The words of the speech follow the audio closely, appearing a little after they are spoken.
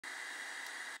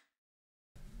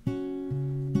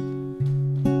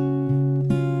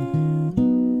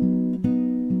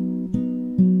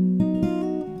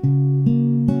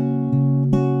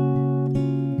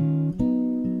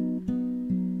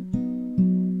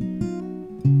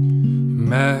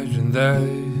Imagine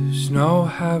there's no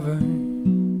heaven.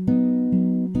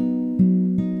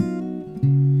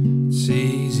 It's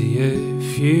easy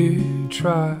if you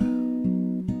try.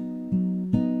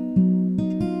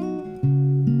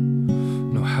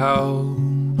 No hell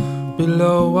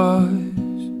below us,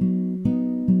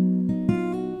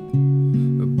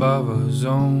 above us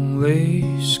only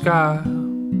sky.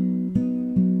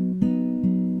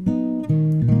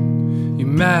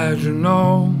 Imagine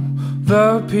all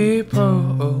the people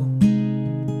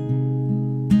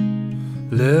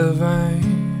living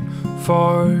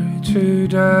for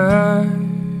today.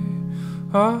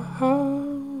 Oh,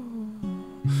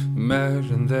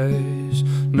 imagine there's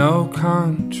no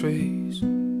countries.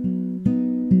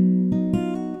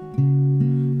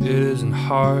 It isn't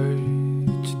hard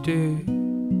to do.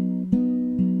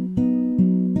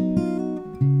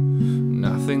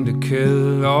 Nothing to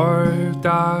kill or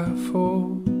die for.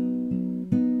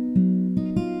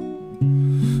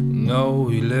 No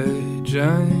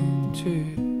religion too.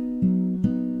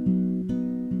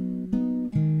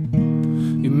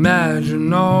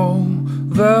 Imagine all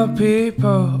the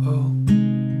people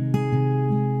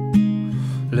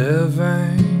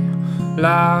living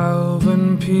love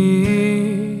and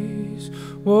peace.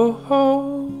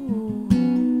 Whoa.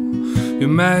 You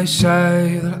may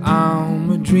say that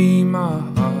I'm a dreamer,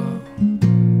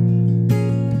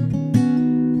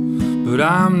 but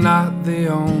I'm not the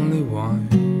only one.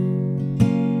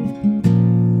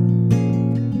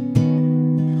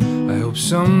 I hope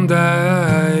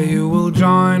someday you will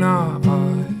join us,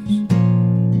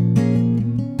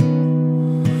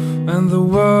 and the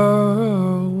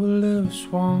world will live as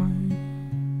one.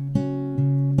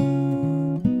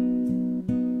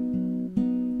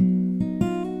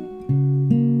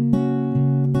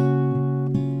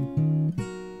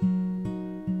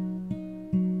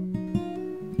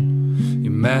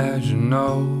 Imagine no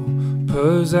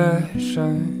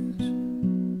possessions.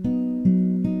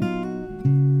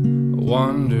 I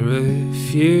wonder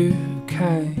if you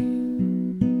can.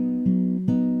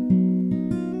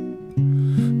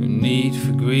 No need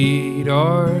for greed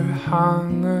or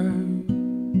hunger.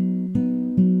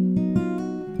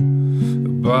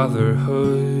 The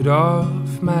brotherhood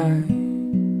of man.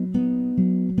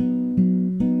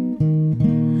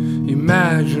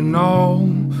 Imagine all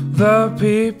the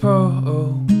people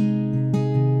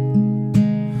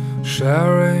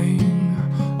sharing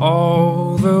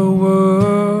all the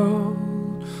world.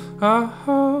 Oh,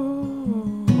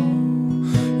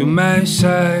 you may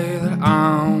say that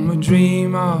I'm a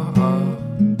dreamer,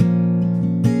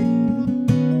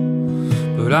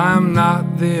 but I'm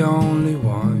not the only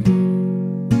one.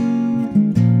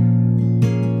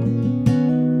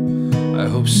 I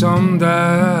hope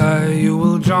someday you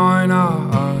will join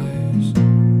us,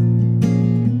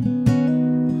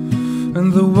 and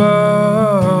the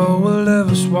world will live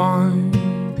as one.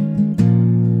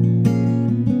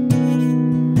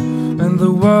 And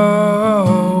the world